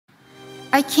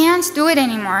I can't do it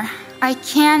anymore. I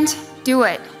can't do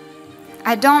it.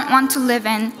 I don't want to live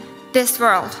in this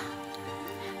world.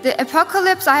 The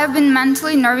apocalypse I have been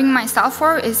mentally nerving myself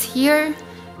for is here,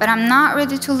 but I'm not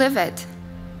ready to live it.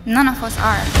 None of us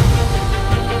are.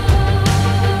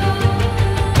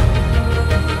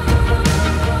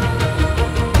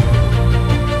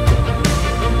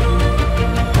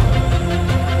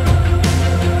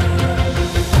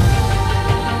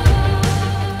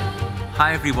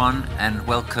 Hi everyone, and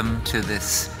welcome to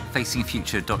this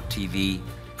FacingFuture.tv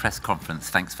press conference.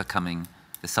 Thanks for coming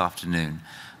this afternoon.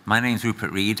 My name's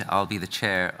Rupert Read. I'll be the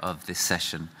chair of this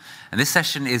session. And this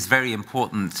session is very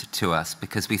important to us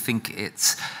because we think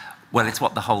it's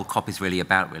what the whole COP is really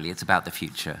about, really. It's about the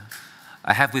future.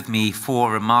 I have with me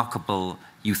 4 remarkable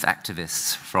youth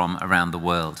activists from around the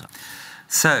world.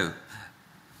 So,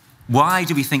 why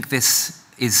do we think this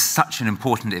is such an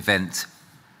important event?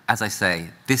 As I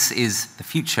say, this is the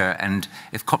future, and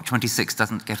if COP26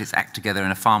 doesn't get its act together in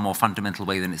a far more fundamental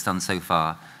way than it's done so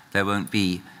far, there won't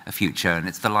be a future. And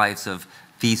it's the lives of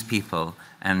these people,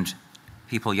 and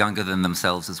people younger than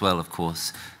themselves as well, of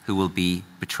course, who will be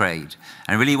betrayed.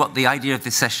 And really what the idea of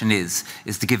this session is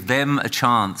to give them a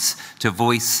chance to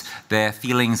voice their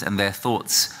feelings and their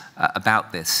thoughts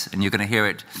about this. And you're going to hear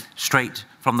it straight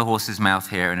from the horse's mouth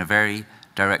here in a very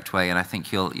direct way, and I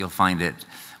think you'll find it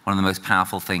one of the most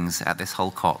powerful things at this whole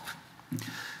COP.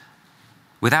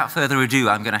 Without further ado,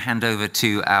 I'm going to hand over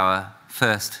to our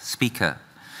first speaker.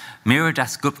 Meera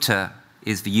Dasgupta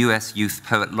is the US Youth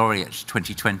Poet Laureate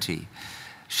 2020.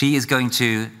 She is going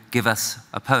to give us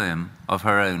a poem of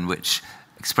her own, which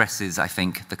expresses, I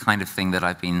think, the kind of thing that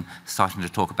I've been starting to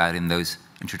talk about in those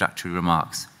introductory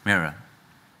remarks. Meera.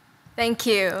 Thank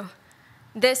you.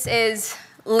 This is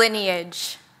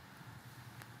Lineage.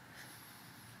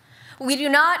 We do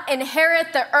not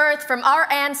inherit the earth from our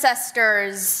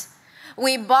ancestors.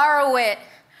 We borrow it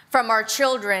from our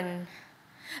children.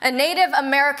 A Native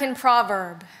American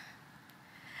proverb.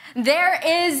 There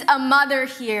is a mother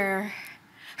here.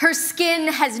 Her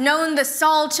skin has known the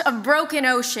salt of broken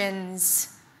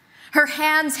oceans. Her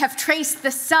hands have traced the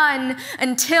sun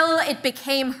until it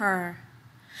became her.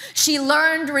 She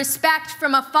learned respect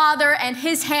from a father and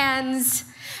his hands,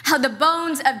 how the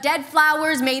bones of dead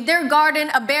flowers made their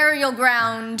garden a burial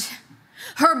ground.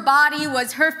 Her body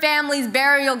was her family's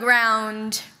burial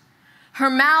ground.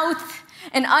 Her mouth,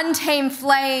 an untamed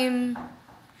flame.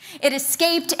 It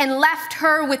escaped and left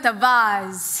her with a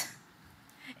vase.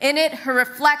 In it, her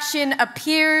reflection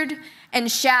appeared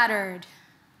and shattered.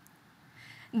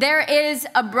 There is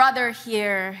a brother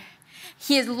here.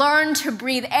 He has learned to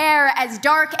breathe air as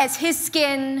dark as his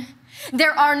skin.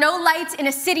 There are no lights in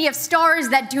a city of stars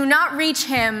that do not reach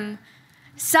him.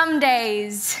 Some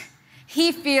days,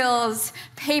 he feels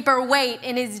paper weight.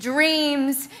 In his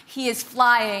dreams, he is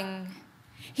flying.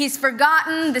 He's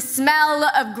forgotten the smell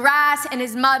of grass and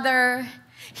his mother.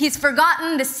 He's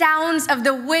forgotten the sounds of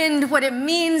the wind, what it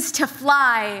means to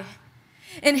fly.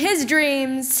 In his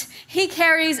dreams, he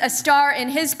carries a star in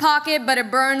his pocket, but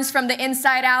it burns from the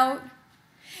inside out.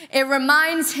 It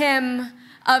reminds him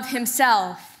of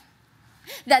himself,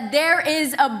 that there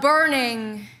is a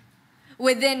burning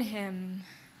within him.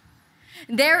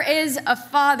 There is a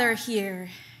father here.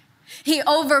 He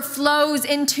overflows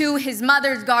into his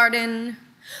mother's garden.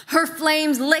 Her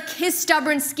flames lick his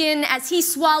stubborn skin as he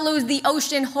swallows the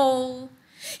ocean whole.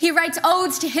 He writes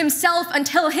odes to himself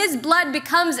until his blood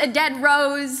becomes a dead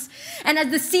rose. And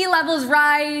as the sea levels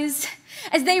rise,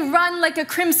 as they run like a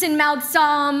crimson-mouthed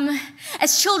psalm,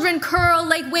 as children curl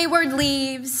like wayward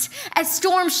leaves, as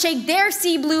storms shake their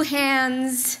sea blue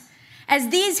hands, as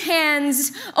these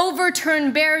hands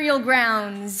overturn burial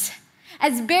grounds,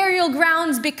 as burial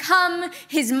grounds become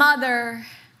his mother,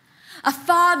 a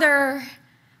father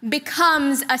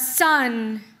becomes a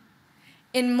son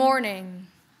in mourning.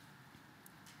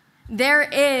 There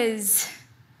is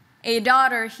a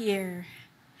daughter here.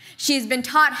 She's been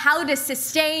taught how to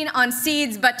sustain on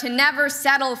seeds, but to never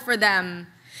settle for them,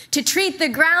 to treat the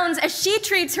grounds as she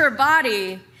treats her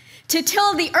body, to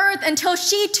till the earth until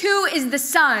she too is the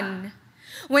sun.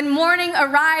 When morning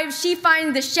arrives, she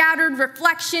finds the shattered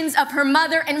reflections of her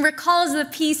mother and recalls the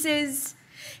pieces.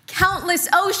 Countless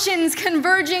oceans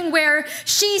converging where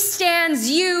she stands,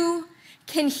 you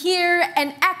can hear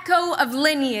an echo of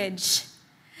lineage,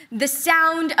 the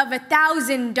sound of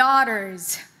 1,000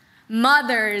 daughters,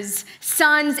 mothers,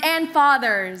 sons, and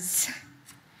fathers,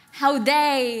 how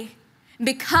they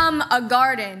become a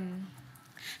garden,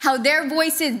 how their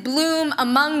voices bloom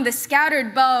among the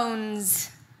scattered bones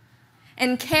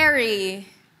and carry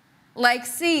like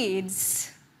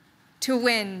seeds to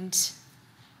wind.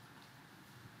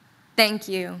 Thank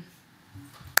you.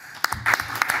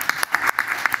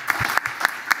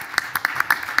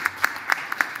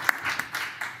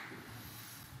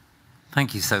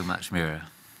 Thank you so much, Mira.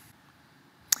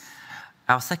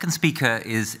 Our second speaker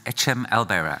is Echem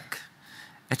Albayrak.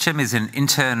 Echem is an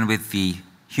intern with the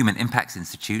Human Impacts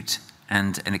Institute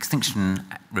and an Extinction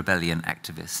Rebellion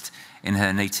activist in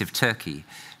her native Turkey.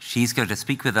 She's going to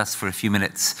speak with us for a few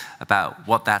minutes about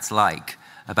what that's like,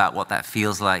 about what that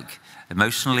feels like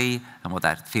emotionally and what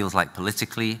that feels like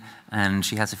politically, and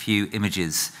she has a few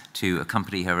images to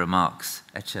accompany her remarks.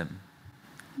 Echem.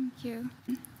 Thank you.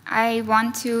 I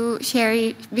want to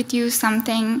share with you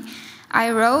something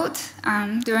I wrote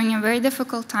during a very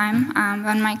difficult time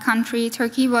when my country,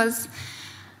 Turkey, was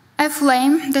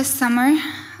aflame this summer,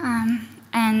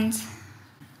 and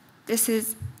this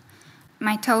is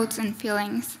my thoughts and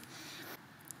feelings.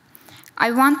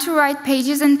 I want to write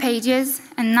pages and pages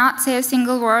and not say a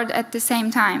single word at the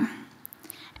same time.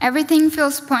 Everything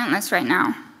feels pointless right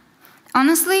now.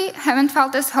 Honestly, haven't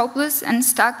felt this hopeless and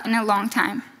stuck in a long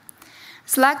time.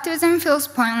 Selectivism feels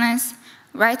pointless,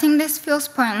 writing this feels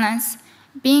pointless,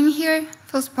 being here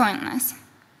feels pointless.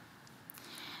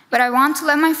 But I want to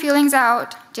let my feelings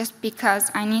out just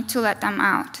because I need to let them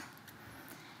out.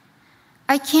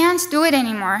 I can't do it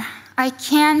anymore. I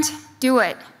can't do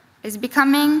it. It's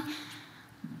becoming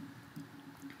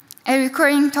a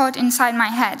recurring thought inside my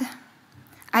head.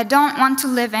 I don't want to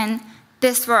live in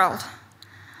this world.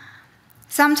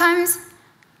 Sometimes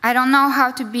I don't know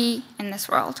how to be in this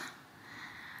world.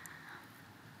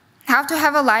 How to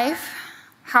have a life,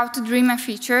 how to dream a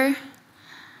future.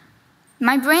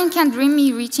 My brain can't dream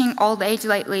me reaching old age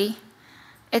lately.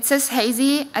 It's as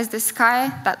hazy as the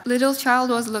sky that little child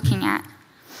was looking at.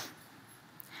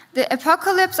 The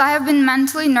apocalypse I have been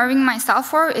mentally nerving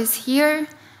myself for is here,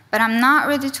 but I'm not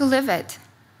ready to live it.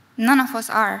 None of us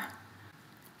are.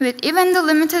 With even the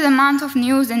limited amount of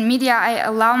news and media I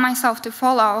allow myself to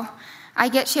follow, I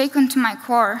get shaken to my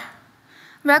core.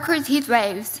 Record heat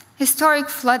waves, historic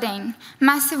flooding,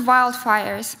 massive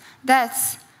wildfires,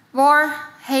 deaths, war,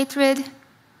 hatred,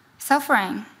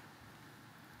 suffering.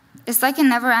 It's like a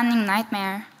never-ending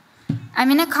nightmare.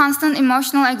 I'm in a constant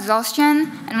emotional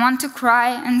exhaustion and want to cry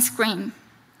and scream.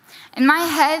 In my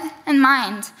head and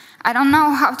mind, I don't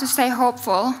know how to stay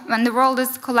hopeful when the world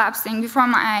is collapsing before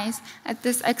my eyes at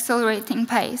this accelerating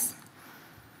pace.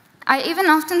 I even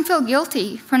often feel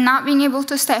guilty for not being able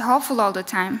to stay hopeful all the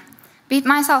time, beat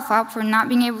myself up for not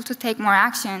being able to take more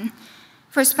action,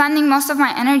 for spending most of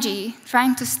my energy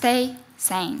trying to stay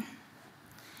sane.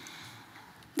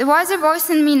 The wiser voice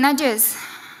in me nudges.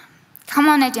 Come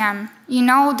on, Echem. You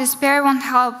know despair won't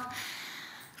help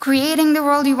creating the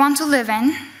world you want to live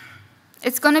in.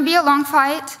 It's going to be a long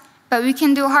fight, but we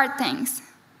can do hard things.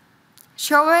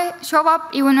 Show up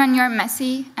even when you're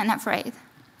messy and afraid.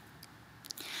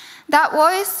 That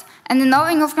voice and the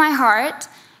knowing of my heart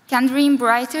can dream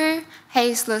brighter,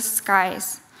 hazeless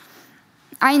skies.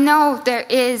 I know there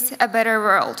is a better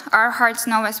world our hearts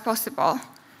know is possible.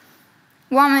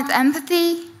 One with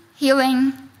empathy,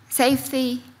 healing,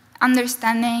 safety,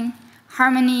 understanding,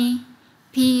 harmony,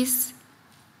 peace,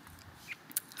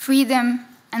 freedom,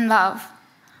 and love.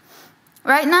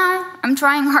 Right now, I'm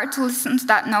trying hard to listen to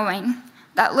that knowing,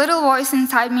 that little voice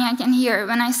inside me I can hear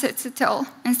when I sit still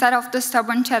instead of the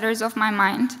stubborn chatters of my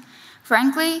mind.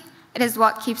 Frankly, it is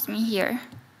what keeps me here.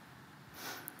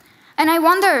 And I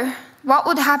wonder what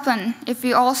would happen if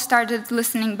we all started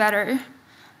listening better.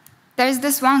 There's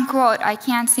this one quote I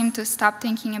can't seem to stop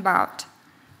thinking about.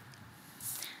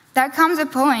 There comes a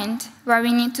point where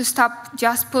we need to stop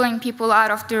just pulling people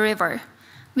out of the river.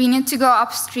 We need to go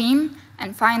upstream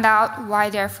and find out why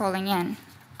they're falling in.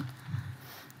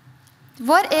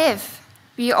 What if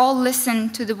we all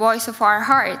listen to the voice of our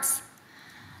hearts?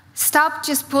 Stop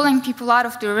just pulling people out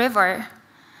of the river.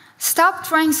 Stop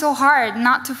trying so hard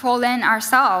not to fall in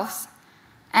ourselves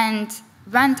and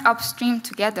went upstream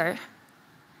together.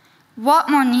 What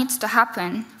more needs to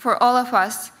happen for all of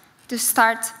us to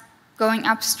start going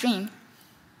upstream?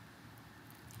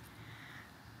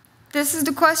 This is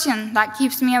the question that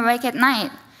keeps me awake at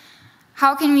night.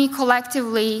 How can we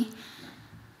collectively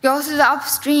go to the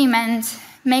upstream and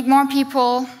make more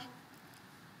people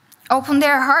open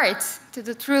their hearts to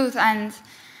the truth and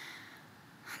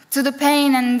to the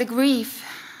pain and the grief?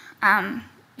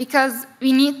 Because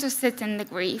we need to sit in the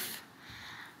grief.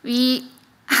 We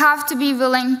have to be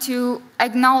willing to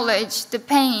acknowledge the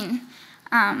pain,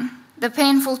 the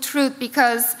painful truth,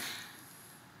 because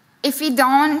if we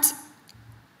don't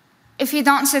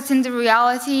sit in the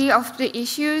reality of the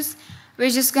issues, we're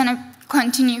just going to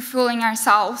continue fooling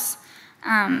ourselves,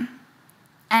 and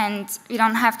we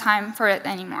don't have time for it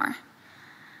anymore.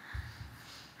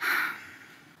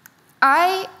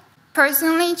 I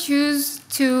personally choose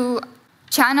to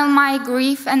channel my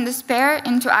grief and despair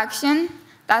into action.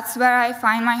 That's where I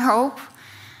find my hope.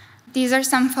 These are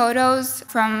some photos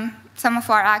from some of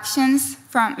our actions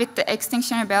with the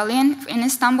Extinction Rebellion in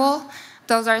Istanbul.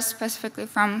 Those are specifically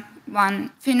from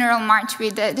one funeral march we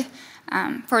did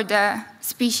for the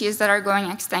species that are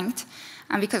going extinct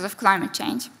because of climate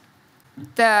change.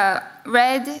 The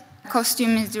red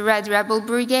costume is the Red Rebel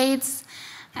Brigades,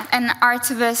 an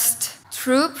artivist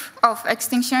troop of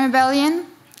Extinction Rebellion,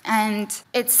 and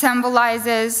it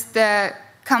symbolizes the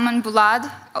common blood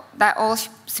that all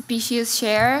species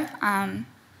share,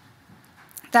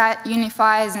 that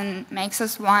unifies and makes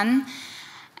us one.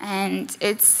 And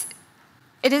it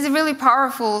is really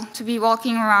powerful to be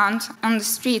walking around on the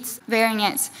streets wearing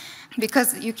it,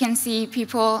 because you can see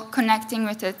people connecting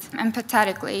with it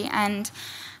empathetically, and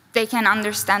they can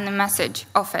understand the message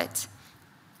of it.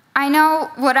 I know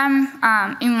what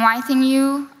I'm inviting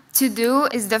you to do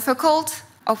is difficult,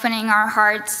 opening our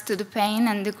hearts to the pain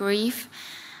and the grief.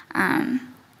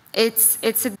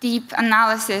 It's a deep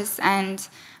analysis, and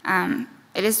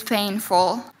it is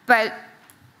painful, but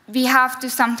we have to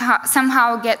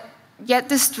somehow get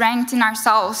the strength in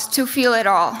ourselves to feel it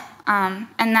all.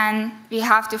 And then we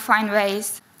have to find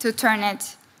ways to turn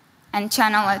it and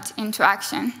channel it into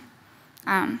action.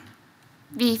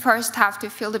 We first have to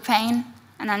feel the pain,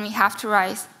 and then we have to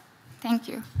rise. Thank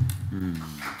you.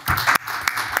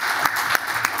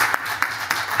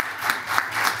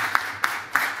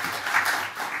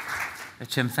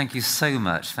 Ecem, thank you so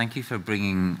much. Thank you for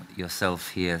bringing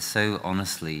yourself here so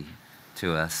honestly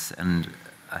to us. And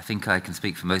I think I can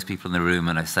speak for most people in the room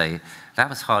when I say that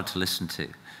was hard to listen to.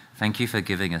 Thank you for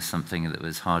giving us something that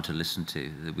was hard to listen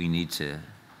to, that we need to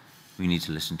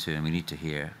listen to and we need to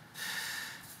hear.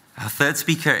 Our third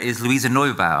speaker is Luisa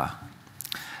Neubauer.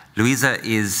 Luisa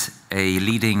is a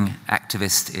leading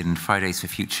activist in Fridays for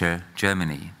Future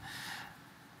Germany.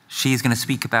 She's going to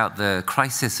speak about the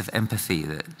crisis of empathy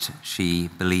that she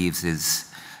believes is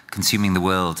consuming the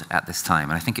world at this time.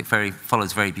 And I think it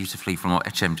follows very beautifully from what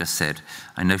Ecem just said.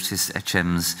 I noticed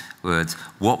Ecem's words,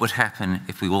 what would happen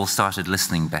if we all started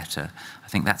listening better? I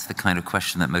think that's the kind of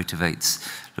question that motivates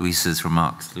Luisa's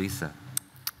remarks. Luisa.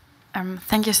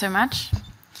 Thank you so much.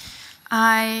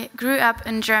 I grew up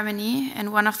in Germany,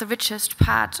 in one of the richest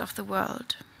parts of the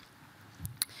world.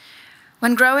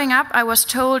 When growing up, I was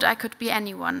told I could be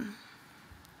anyone.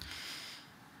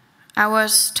 I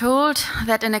was told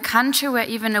that in a country where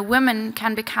even a woman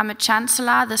can become a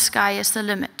chancellor, the sky is the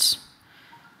limit.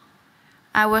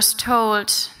 I was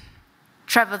told,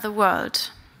 travel the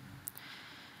world.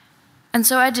 And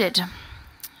so I did.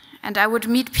 And I would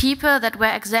meet people that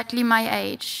were exactly my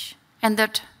age and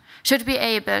that should be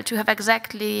able to have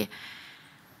exactly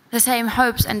the same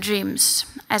hopes and dreams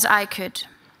as I could.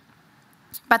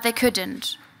 But they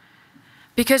couldn't.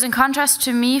 Because in contrast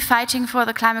to me, fighting for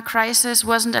the climate crisis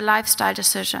wasn't a lifestyle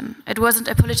decision. It wasn't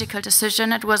a political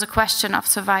decision. It was a question of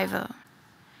survival.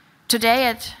 Today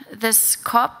at this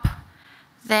COP,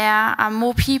 there are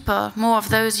more people, more of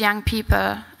those young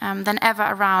people than ever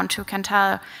around who can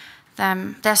tell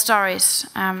them their stories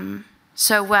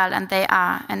so well, and they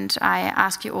are, and I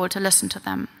ask you all to listen to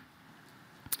them.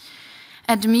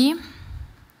 And me,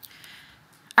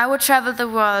 I would travel the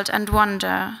world and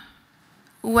wonder,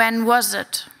 when was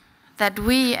it that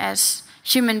we as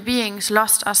human beings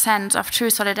lost our sense of true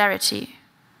solidarity?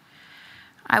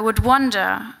 I would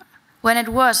wonder when it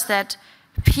was that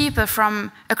people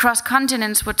from across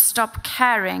continents would stop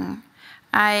caring.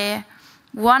 I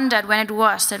wondered when it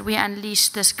was that we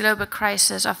unleashed this global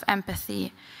crisis of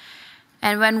empathy.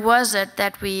 And when was it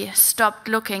that we stopped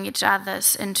looking each other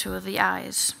into the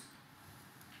eyes?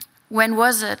 When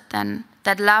was it then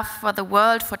that love for the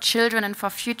world, for children and for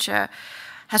future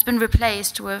has been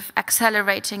replaced with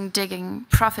accelerating, digging,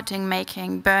 profiting,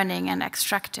 making, burning and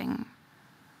extracting?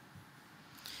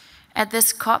 At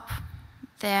this COP,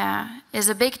 there is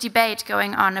a big debate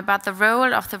going on about the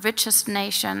role of the richest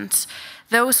nations,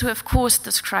 those who have caused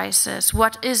this crisis.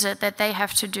 What is it that they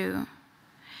have to do?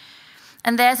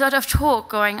 And there's a lot of talk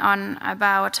going on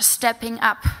about stepping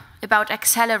up, about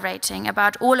accelerating,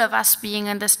 about all of us being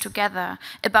in this together,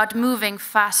 about moving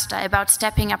faster, about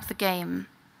stepping up the game.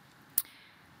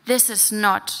 This is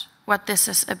not what this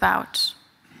is about.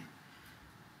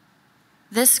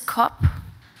 This COP,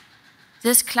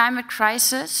 this climate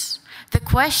crisis, the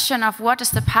question of what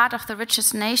is the part of the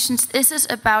richest nations, this is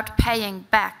about paying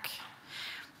back.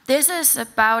 This is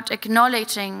about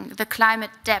acknowledging the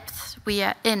climate depth we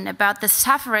are in, about the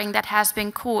suffering that has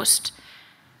been caused,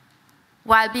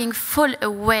 while being full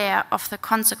aware of the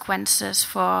consequences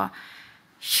for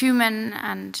human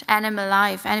and animal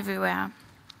life everywhere.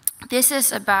 This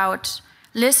is about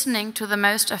listening to the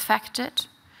most affected.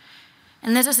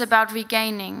 And this is about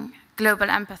regaining global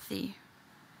empathy.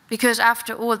 Because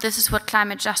after all, this is what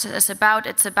climate justice is about.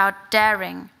 It's about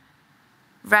daring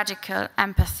radical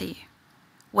empathy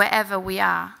wherever we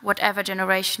are, whatever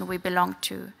generation we belong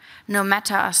to, no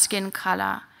matter our skin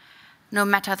color, no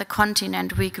matter the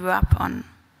continent we grew up on.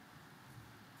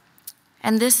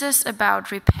 And this is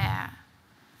about repair,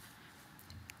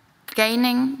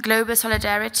 gaining global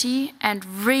solidarity and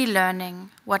relearning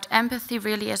what empathy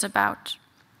really is about.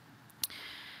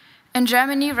 In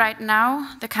Germany right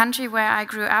now, the country where I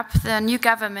grew up, the new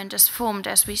government is formed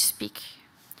as we speak.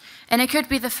 And it could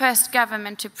be the first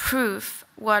government to prove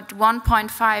what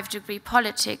 1.5-degree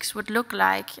politics would look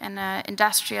like in an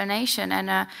industrial nation and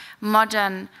a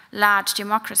modern, large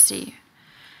democracy.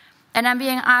 And I'm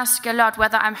being asked a lot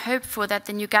whether I'm hopeful that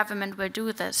the new government will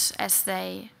do this as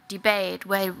they debate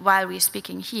while we're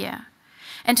speaking here.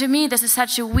 And to me, this is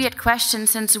such a weird question,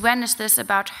 since when is this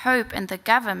about hope in the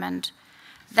government?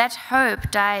 That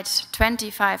hope died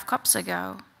 25 COPs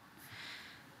ago.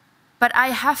 But I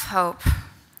have hope.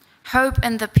 Hope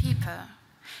in the people,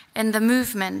 in the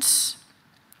movements.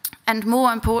 And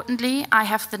more importantly, I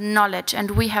have the knowledge,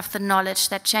 and we have the knowledge,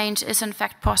 that change is in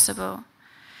fact possible.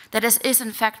 That it is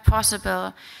in fact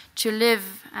possible to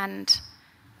live and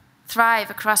thrive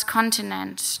across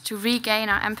continents, to regain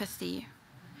our empathy.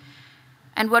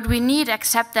 And what we need,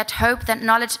 except that hope, that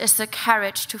knowledge, is the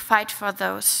courage to fight for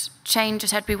those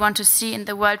changes that we want to see in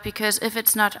the world, because if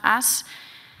it's not us,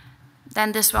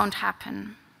 then this won't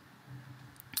happen.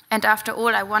 And after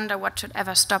all, I wonder what should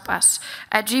ever stop us.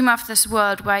 I dream of this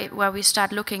world where we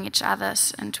start looking each other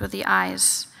into the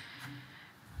eyes.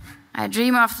 I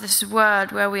dream of this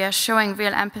world where we are showing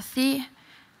real empathy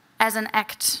as an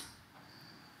act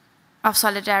of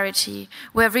solidarity,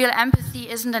 where real empathy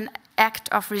isn't an act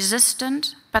of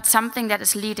resistance, but something that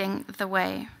is leading the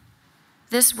way.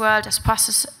 This world is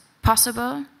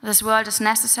possible, this world is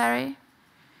necessary,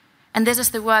 and this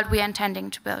is the world we are intending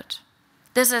to build.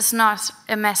 This is not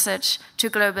a message to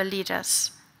global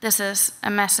leaders. This is a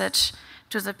message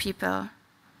to the people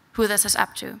who this is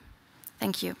up to.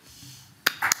 Thank you.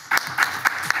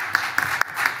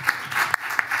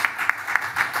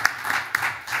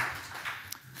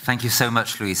 Thank you so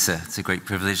much, Luisa. It's a great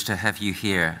privilege to have you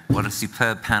here. What a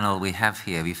superb panel we have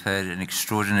here. We've heard an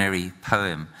extraordinary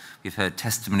poem. We've heard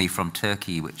testimony from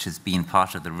Turkey, which has been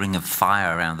part of the ring of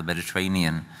fire around the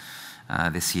Mediterranean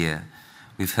this year.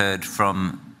 We've heard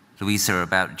from Luisa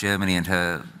about Germany and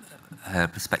her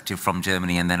perspective from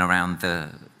Germany, and then around the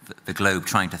globe,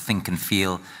 trying to think and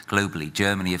feel globally.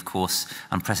 Germany, of course,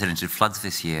 unprecedented floods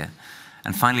this year.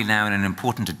 And finally now, in an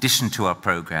important addition to our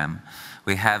program,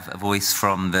 we have a voice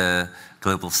from the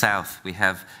Global South. We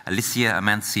have Alicia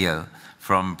Amancio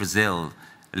from Brazil.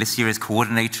 Alicia is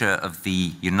coordinator of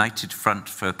the United Front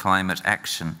for Climate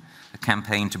Action, a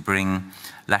campaign to bring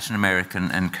Latin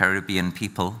American and Caribbean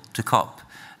people to COP.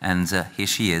 And here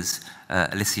she is.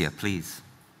 Alicia, please.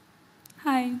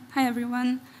 Hi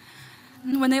everyone.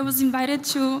 When I was invited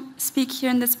to speak here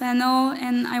in this panel,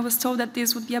 and I was told that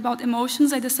this would be about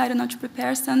emotions, I decided not to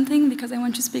prepare something because I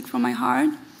want to speak from my heart.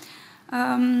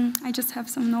 I just have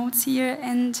some notes here,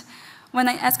 and when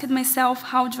I asked myself,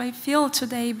 how do I feel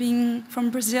today being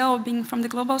from Brazil, being from the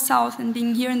Global South, and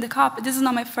being here in the COP? This is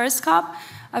not my first COP.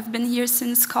 I've been here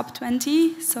since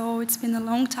COP20, so it's been a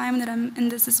long time that I'm in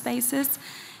these spaces.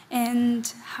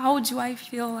 And how do I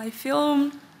feel? I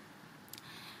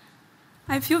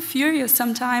feel furious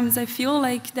sometimes. I feel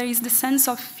like there is the sense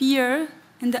of fear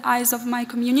in the eyes of my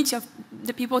community, of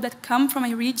the people that come from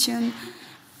my region.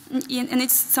 And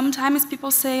it's sometimes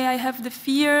people say I have the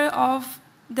fear of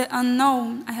the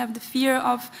unknown. I have the fear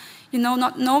of,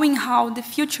 not knowing how the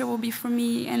future will be for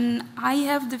me. And I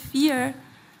have the fear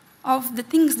of the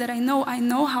things that I know. I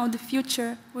know how the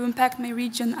future will impact my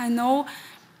region. I know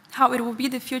how it will be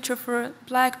the future for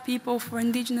Black people, for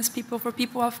indigenous people, for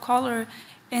people of color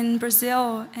in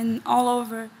Brazil and all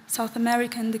over South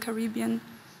America and the Caribbean.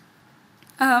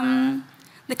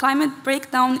 The climate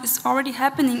breakdown is already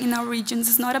happening in our regions.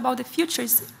 It's not about the future.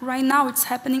 Right now, it's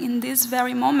happening in this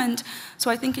very moment.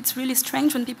 So I think it's really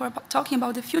strange when people are talking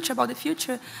about the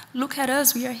future. Look at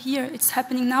us, we are here. It's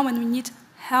happening now and we need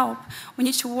help. We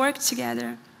need to work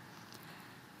together.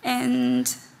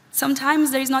 And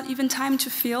sometimes there is not even time to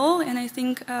feel, and I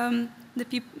think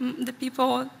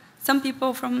some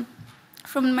people from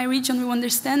my region will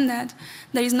understand that.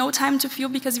 There is no time to feel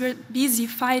because we are busy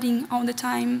fighting all the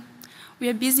time. We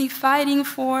are busy fighting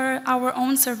for our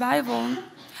own survival.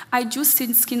 I do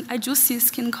see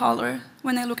skin color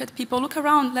when I look at people. Look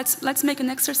around, let's make an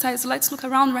exercise. Let's look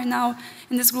around right now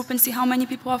in this group and see how many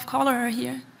people of color are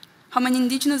here. How many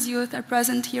indigenous youth are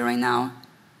present here right now?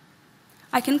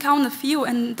 I can count a few,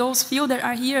 and those few that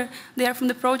are here, they are from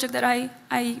the project that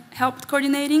I helped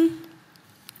coordinating.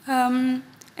 And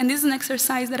this is an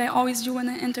exercise that I always do when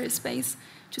I enter a space,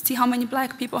 to see how many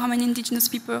black people, how many indigenous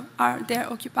people are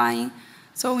there occupying.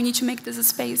 So we need to make this a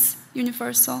space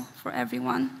universal for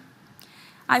everyone.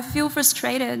 I feel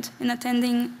frustrated in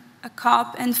attending a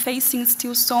COP and facing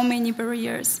still so many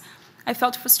barriers. I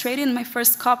felt frustrated in my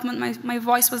first COP when my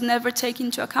voice was never taken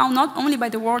into account, not only by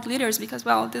the world leaders, because,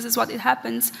 well, this is what it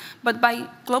happens, but by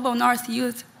Global North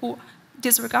youth who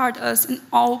disregard us in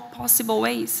all possible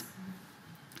ways.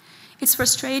 It's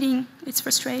frustrating, it's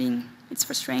frustrating, it's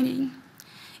frustrating.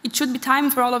 It should be time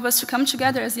for all of us to come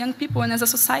together as young people and as a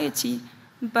society,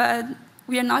 but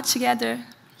we are not together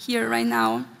here right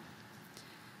now.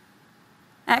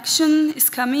 Action is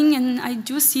coming, and I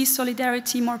do see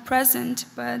solidarity more present,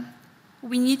 but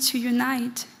we need to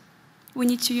unite. We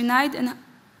need to unite, and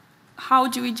how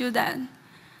do we do that?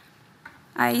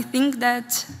 I think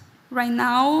that right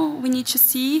now we need to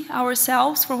see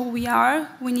ourselves for who we are.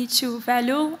 We need to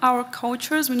value our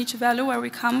cultures. We need to value where we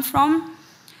come from.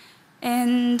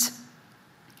 And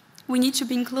we need to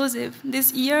be inclusive.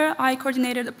 This year, I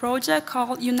coordinated a project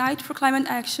called Unite for Climate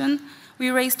Action.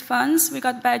 We raised funds. We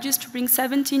got badges to bring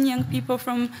 17 young people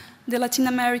from the Latin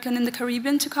American and the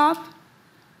Caribbean to COP.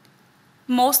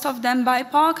 Most of them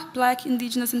BIPOC, Black,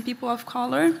 Indigenous, and people of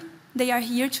color. They are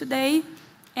here today,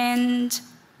 and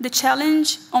the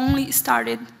challenge only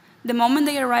started. The moment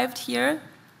they arrived here,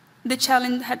 the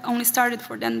challenge had only started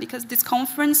for them, because this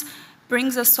conference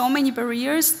brings us so many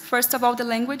barriers. First of all, the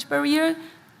language barrier.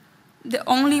 The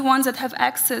only ones that have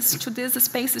access to these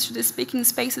spaces, to these speaking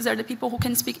spaces, are the people who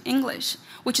can speak English,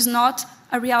 which is not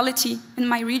a reality in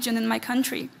my region, in my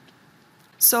country.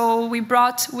 So we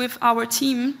brought with our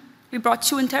team, we brought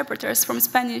 2 interpreters from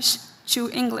Spanish to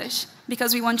English,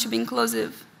 because we want to be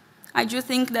inclusive. I do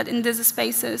think that in these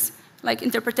spaces, like,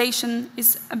 interpretation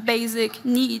is a basic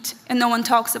need, and no one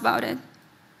talks about it.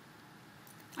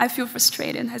 I feel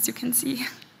frustrated, as you can see.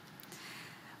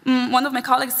 One of my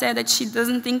colleagues said that she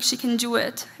doesn't think she can do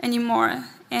it anymore.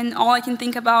 And all I can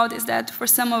think about is that for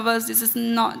some of us,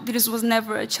 this was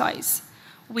never a choice.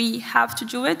 We have to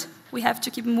do it. We have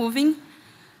to keep moving.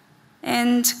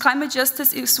 And climate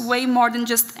justice is way more than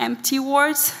just empty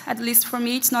words. At least for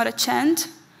me, it's not a chant.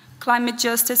 Climate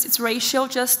justice is racial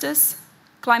justice.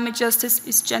 Climate justice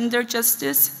is gender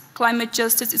justice. Climate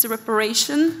justice is a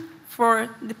reparation for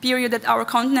the period that our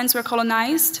continents were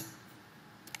colonized.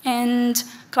 And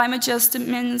climate justice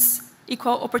means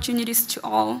equal opportunities to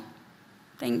all.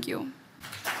 Thank you.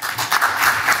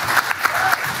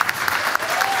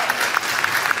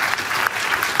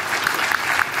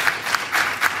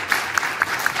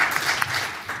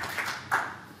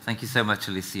 Thank you so much,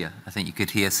 Alicia. I think you could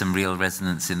hear some real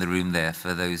resonance in the room there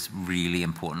for those really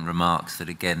important remarks that,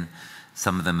 again,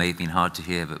 some of them may have been hard to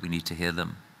hear, but we need to hear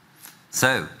them.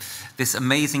 So, this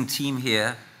amazing team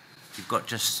here, you've got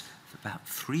just about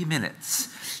 3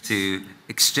 minutes to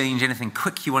exchange anything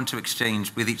quick you want to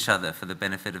exchange with each other for the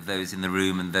benefit of those in the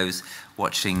room and those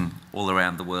watching all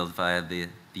around the world via the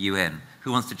UN.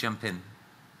 Who wants to jump in?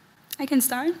 I can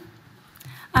start.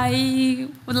 I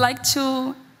would like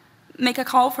to make a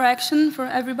call for action for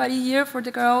everybody here, for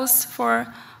the girls,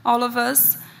 for all of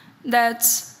us, that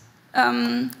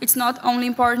it's not only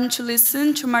important to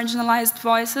listen to marginalized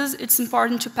voices, it's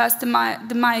important to pass the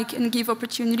mic and give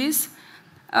opportunities,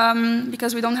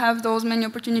 because we don't have those many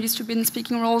opportunities to be in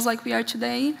speaking roles like we are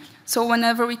today. So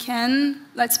whenever we can,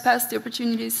 let's pass the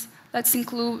opportunities. Let's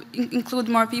include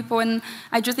more people. And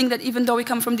I do think that even though we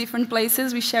come from different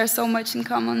places, we share so much in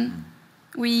common.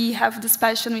 We have this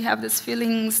passion, we have these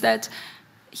feelings that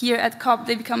here at COP,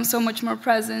 they become so much more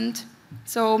present.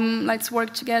 So let's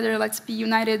work together, let's be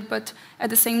united, but at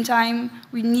the same time,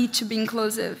 we need to be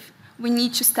inclusive. We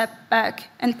need to step back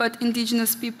and put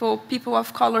indigenous people, people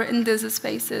of color in these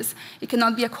spaces. It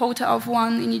cannot be a quota of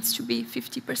 1, it needs to be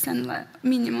 50%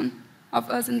 minimum of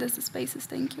us in these spaces.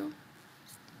 Thank you.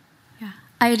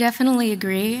 I definitely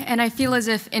agree, and I feel as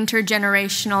if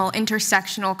intergenerational,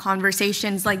 intersectional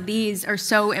conversations like these are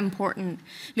so important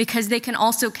because they can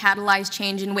also catalyze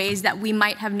change in ways that we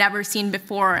might have never seen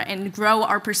before and grow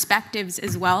our perspectives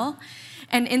as well.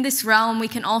 And in this realm, we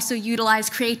can also utilize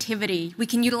creativity. We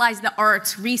can utilize the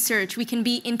arts, research. We can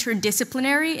be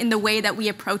interdisciplinary in the way that we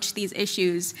approach these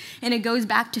issues. And it goes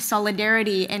back to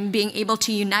solidarity and being able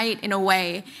to unite in a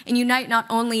way, and unite not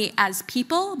only as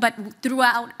people, but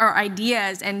throughout our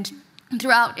ideas and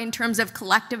throughout in terms of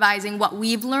collectivizing what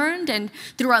we've learned and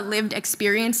through our lived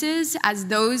experiences, as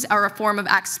those are a form of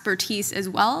expertise as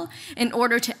well, in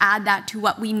order to add that to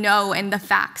what we know and the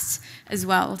facts as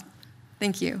well.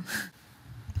 Thank you.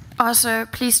 Also,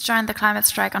 please join the climate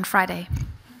strike on Friday.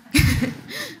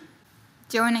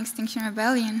 Join Extinction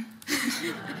Rebellion.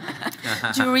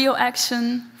 Do real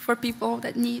action for people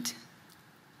that need.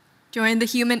 Join the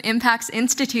Human Impacts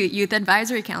Institute Youth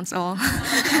Advisory Council.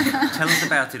 Tell us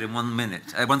about it in 1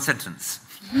 minute, 1 sentence.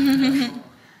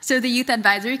 So the Youth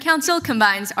Advisory Council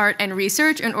combines art and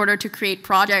research in order to create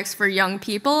projects for young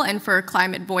people and for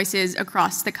climate voices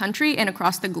across the country and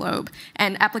across the globe.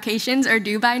 And applications are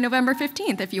due by November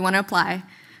 15th if you want to apply.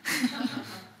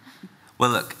 Well,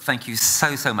 look, thank you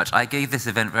so much. I gave this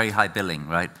event very high billing,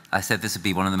 right? I said this would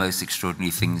be one of the most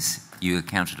extraordinary things you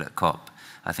encountered at COP.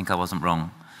 I think I wasn't wrong.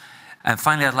 And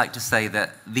finally, I'd like to say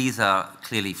that these are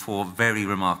clearly 4 very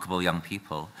remarkable young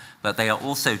people, but they are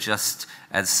also just,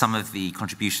 as some of the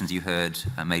contributions you heard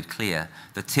made clear,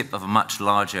 the tip of a much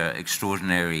larger,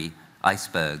 extraordinary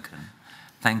iceberg.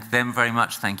 Thank them very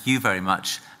much, thank you very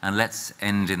much, and let's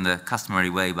end in the customary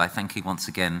way by thanking once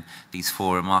again these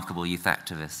 4 remarkable youth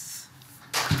activists.